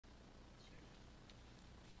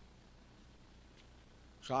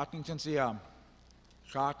Schatington Siam,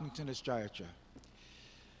 Schatington Ischayacha.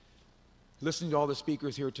 Listening to all the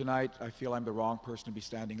speakers here tonight, I feel I'm the wrong person to be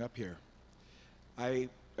standing up here. I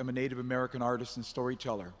am a Native American artist and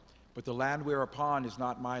storyteller, but the land we're upon is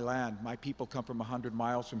not my land. My people come from 100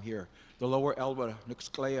 miles from here. The Lower Elwha,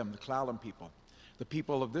 Nuxcleum, the Clallam people. The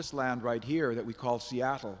people of this land right here that we call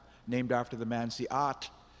Seattle, named after the man Siat,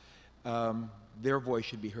 their voice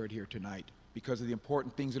should be heard here tonight. Because of the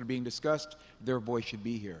important things that are being discussed, their voice should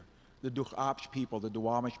be here. The Duchapsh people, the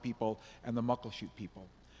Duwamish people, and the Muckleshoot people.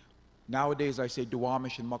 Nowadays, I say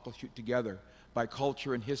Duwamish and Muckleshoot together. By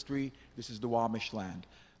culture and history, this is Duwamish land.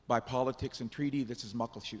 By politics and treaty, this is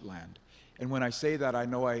Muckleshoot land. And when I say that, I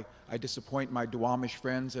know I disappoint my Duwamish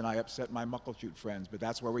friends and I upset my Muckleshoot friends, but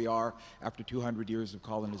that's where we are after 200 years of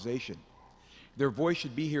colonization. Their voice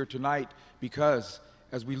should be here tonight because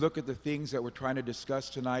as we look at the things that we're trying to discuss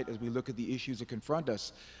tonight, as we look at the issues that confront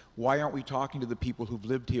us, why aren't we talking to the people who've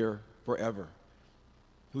lived here forever,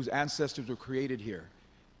 whose ancestors were created here?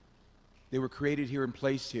 They were created here and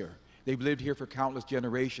placed here. They've lived here for countless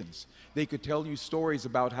generations. They could tell you stories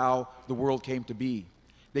about how the world came to be.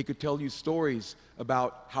 They could tell you stories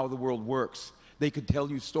about how the world works. They could tell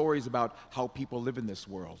you stories about how people live in this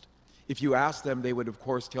world. If you asked them, they would, of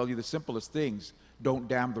course, tell you the simplest things. Don't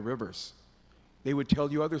dam the rivers. They would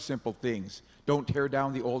tell you other simple things. Don't tear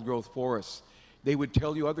down the old-growth forests. They would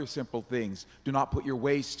tell you other simple things. Do not put your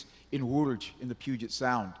waste in Woolwich in the Puget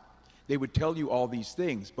Sound. They would tell you all these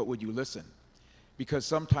things, but would you listen? Because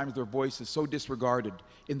sometimes their voice is so disregarded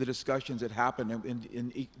in the discussions that happen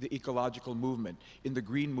in the ecological movement, in the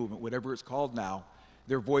green movement, whatever it's called now,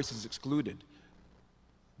 their voice is excluded.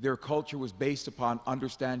 Their culture was based upon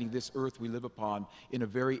understanding this earth we live upon in a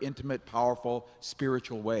very intimate, powerful,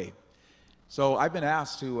 spiritual way. So I've been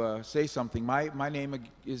asked to say something. My name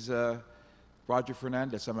is Roger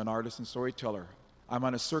Fernandes. I'm an artist and storyteller. I'm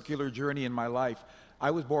on a circular journey in my life.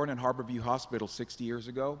 I was born in Harborview Hospital 60 years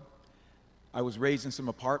ago. I was raised in some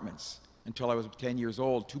apartments until I was 10 years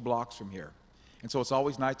old, 2 blocks from here. And so it's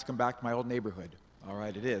always nice to come back to my old neighborhood. All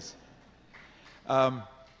right, it is. But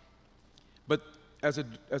as a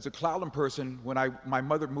Clallam person, when my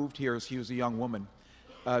mother moved here as she was a young woman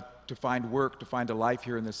to find work, to find a life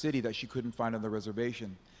here in the city that she couldn't find on the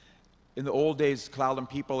reservation. In the old days, Clallam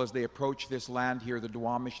people, as they approached this land here, the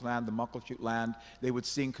Duwamish land, the Muckleshoot land, they would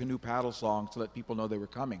sing canoe paddle songs to let people know they were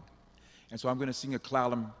coming. And so I'm going to sing a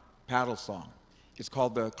Clallam paddle song. It's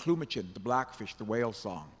called the Klumachin, the blackfish, the whale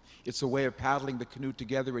song. It's a way of paddling the canoe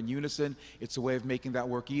together in unison. It's a way of making that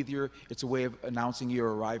work easier. It's a way of announcing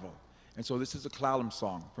your arrival. And so this is a Clallam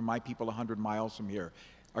song from my people 100 miles from here.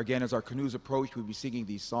 Again, as our canoes approach, we'll be singing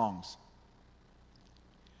these songs.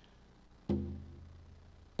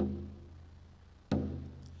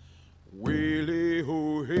 Wele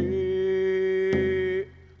ho hey,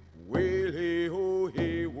 wele ho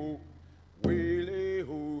hey wo, wele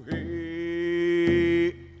ho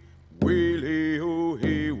hey, wele ho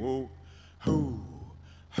hey wo, ho,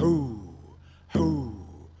 ho, ho,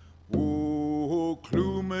 wo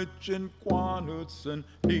Klumachin Quanutsen,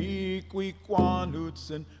 Niqui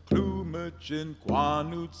Quanutsen, Klumachin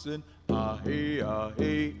Quanutsen, ah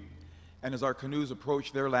hey. And as our canoes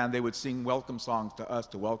approached their land, they would sing welcome songs to us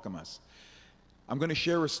to welcome us. I'm going to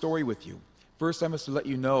share a story with you. First, I must let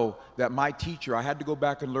you know that my teacher, I had to go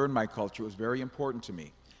back and learn my culture. It was very important to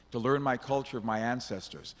me to learn my culture of my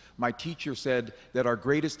ancestors. My teacher said that our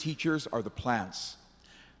greatest teachers are the plants.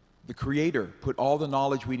 The Creator put all the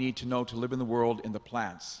knowledge we need to know to live in the world in the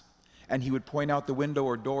plants. And he would point out the window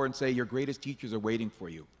or door and say, your greatest teachers are waiting for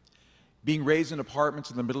you. Being raised in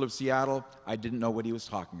apartments in the middle of Seattle, I didn't know what he was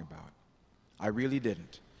talking about. I really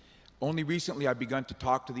didn't. Only recently I've begun to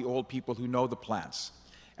talk to the old people who know the plants.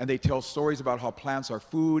 And they tell stories about how plants are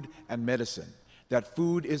food and medicine. That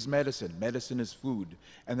food is medicine, medicine is food.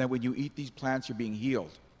 And that when you eat these plants, you're being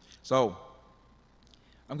healed. So,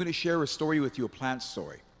 I'm going to share a story with you, a plant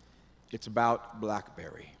story. It's about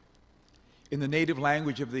blackberry. In the native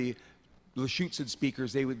language of the Lushootsen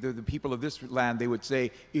speakers, the people of this land, they would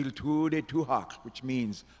say, Il tude tuhak, which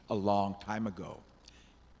means a long time ago.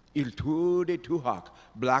 Il tude tuhak,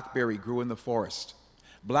 blackberry grew in the forest.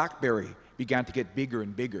 Blackberry began to get bigger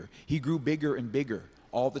and bigger. He grew bigger and bigger.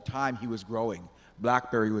 All the time he was growing,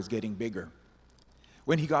 blackberry was getting bigger.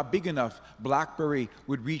 When he got big enough, blackberry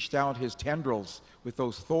would reach down his tendrils with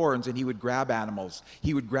those thorns and he would grab animals.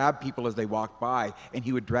 He would grab people as they walked by and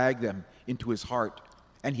he would drag them into his heart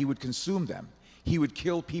and he would consume them. He would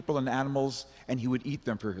kill people and animals and he would eat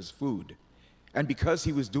them for his food. And because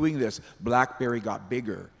he was doing this, blackberry got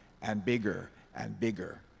bigger and bigger and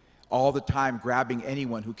bigger, all the time grabbing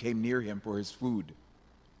anyone who came near him for his food.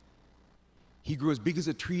 He grew as big as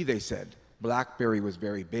a tree, they said. Blackberry was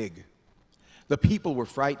very big. The people were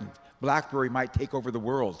frightened. Blackberry might take over the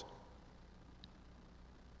world.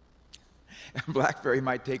 Blackberry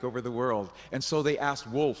might take over the world. And so they asked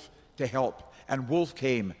Wolf to help. And Wolf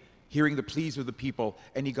came, hearing the pleas of the people,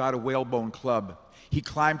 and he got a whalebone club. He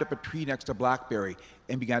climbed up a tree next to Blackberry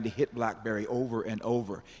and began to hit Blackberry over and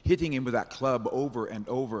over, hitting him with that club over and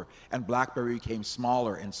over, and Blackberry became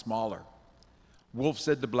smaller and smaller. Wolf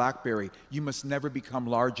said to Blackberry, "You must never become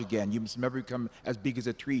large again. You must never become as big as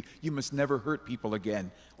a tree. You must never hurt people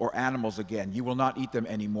again or animals again. You will not eat them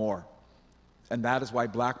anymore." And that is why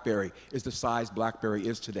Blackberry is the size Blackberry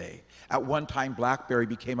is today. At one time, Blackberry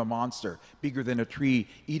became a monster, bigger than a tree,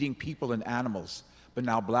 eating people and animals. But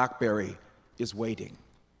now Blackberry is waiting.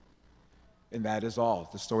 And that is all,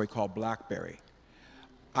 the story called Blackberry.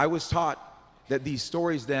 I was taught that these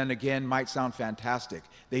stories then, again, might sound fantastic.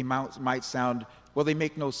 They might sound, well, they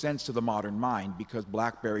make no sense to the modern mind because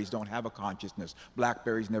blackberries don't have a consciousness.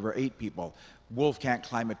 Blackberries never ate people. Wolf can't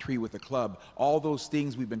climb a tree with a club. All those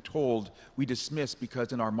things we've been told, we dismiss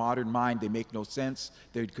because in our modern mind they make no sense.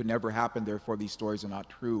 They could never happen, therefore these stories are not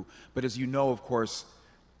true. But as you know, of course,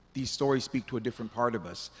 these stories speak to a different part of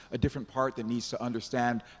us, a different part that needs to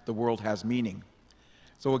understand the world has meaning.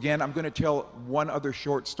 So again, I'm going to tell one other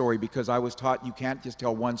short story because I was taught you can't just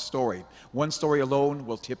tell one story. One story alone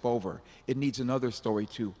will tip over. It needs another story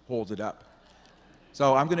to hold it up.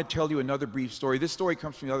 So I'm going to tell you another brief story. This story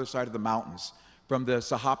comes from the other side of the mountains, from the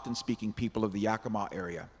Sahaptin-speaking people of the Yakima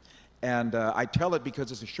area. And I tell it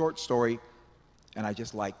because it's a short story, and I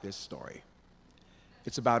just like this story.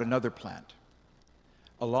 It's about another plant.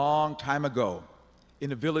 A long time ago,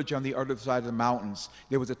 in a village on the other side of the mountains,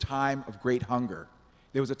 there was a time of great hunger.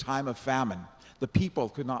 There was a time of famine. The people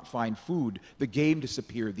could not find food. The game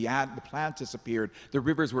disappeared. The plants disappeared. The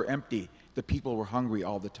rivers were empty. The people were hungry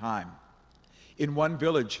all the time. In one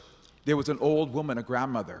village, there was an old woman, a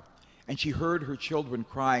grandmother, and she heard her children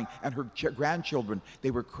crying, and her grandchildren,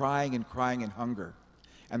 they were crying and crying in hunger.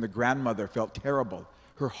 And the grandmother felt terrible.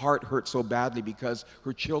 Her heart hurt so badly because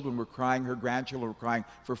her children were crying, her grandchildren were crying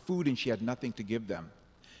for food, and she had nothing to give them.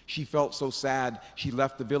 She felt so sad, she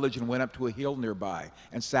left the village and went up to a hill nearby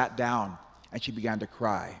and sat down, and she began to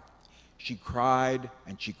cry. She cried,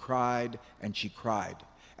 and she cried, and she cried.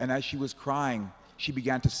 And as she was crying, she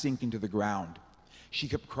began to sink into the ground. She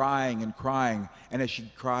kept crying and crying, and as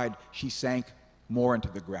she cried, she sank more into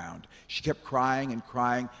the ground. She kept crying and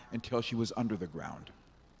crying until she was under the ground.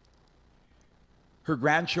 Her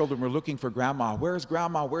grandchildren were looking for Grandma. "Where's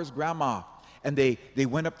Grandma? Where's Grandma?" And they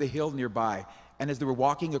went up the hill nearby. And as they were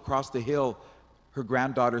walking across the hill, her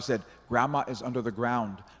granddaughter said, "Grandma is under the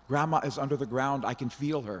ground. Grandma is under the ground. I can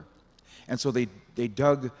feel her." And so they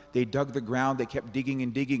dug the ground. They kept digging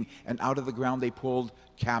and digging. And out of the ground they pulled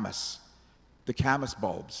camas, the camas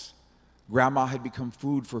bulbs. Grandma had become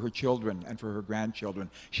food for her children and for her grandchildren.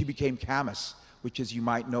 She became camas, which, as you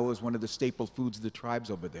might know, is one of the staple foods of the tribes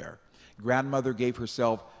over there. Grandmother gave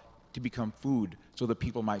herself to become food so the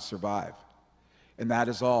people might survive. And that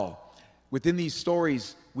is all. Within these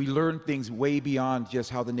stories, we learn things way beyond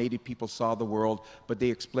just how the native people saw the world, but they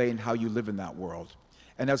explain how you live in that world.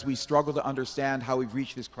 And as we struggle to understand how we've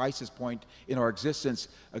reached this crisis point in our existence,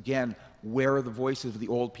 again, where are the voices of the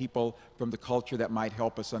old people from the culture that might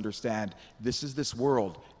help us understand this is this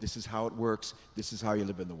world, this is how it works, this is how you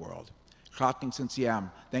live in the world.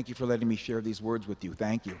 Thank you for letting me share these words with you.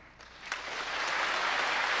 Thank you.